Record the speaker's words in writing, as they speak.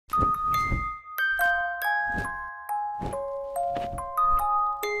I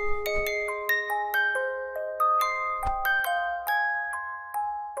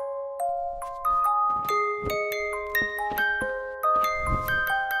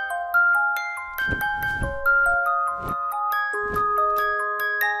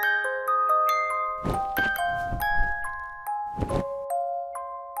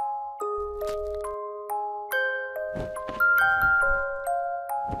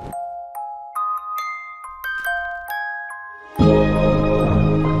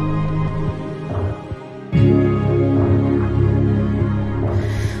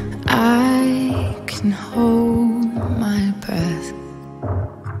can hold my breath.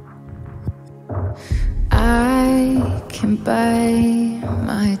 I can bite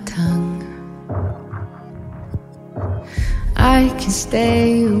my tongue. I can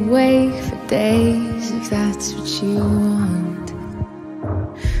stay awake for days if that's what you want.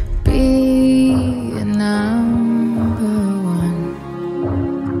 Be a number one.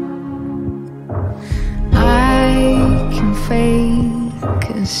 I can fake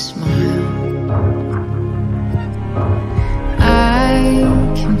a smile. I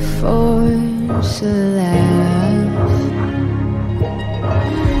can force a laugh.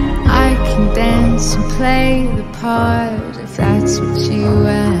 I can dance and play the part if that's what you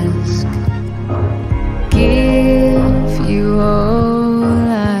ask. Give you all I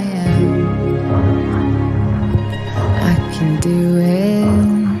am. I can do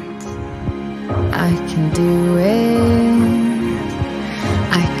it. I can do it.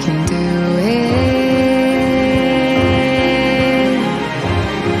 I can do it.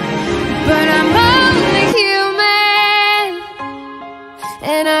 But I'm only human,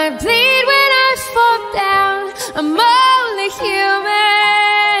 and I bleed when I fall down. I'm only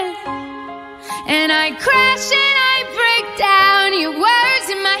human, and I crash and I break down. Your words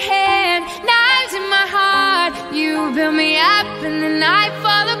in my head, knives in my heart. You build me up and then I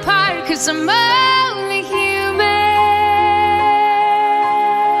fall apart, 'cause I'm only human.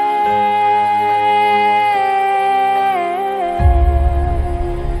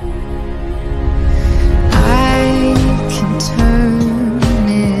 I can turn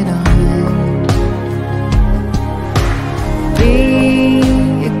it on. Be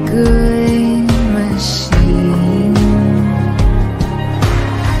a good machine.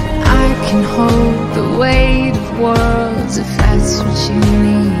 I can hold the weight of worlds if that's what you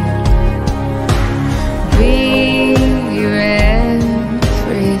need. Be your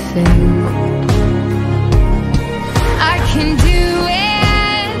everything. I can do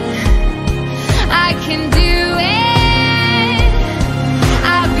it. I can do it.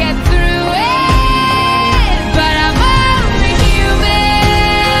 I'll get through it. But I'm only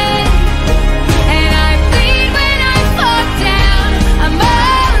human, and I bleed when I fall down. I'm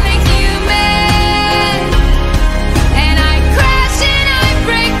only human, and I crash and I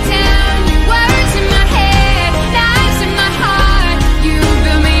break down. Your words in my head, knives in my heart. You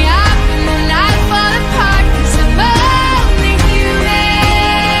build me up and then I fall apart, 'cause I'm only human.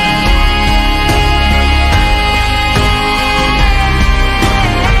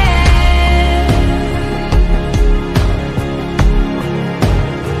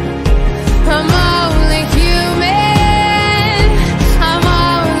 I'm only human. I'm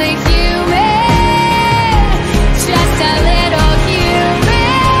only human. Just a little human.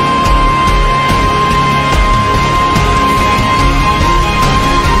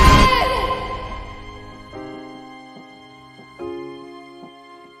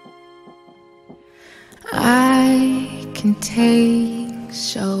 I can take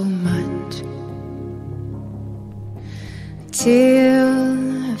so much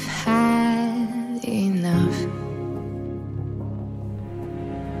till I've had enough.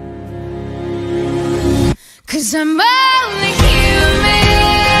 'Cause I'm only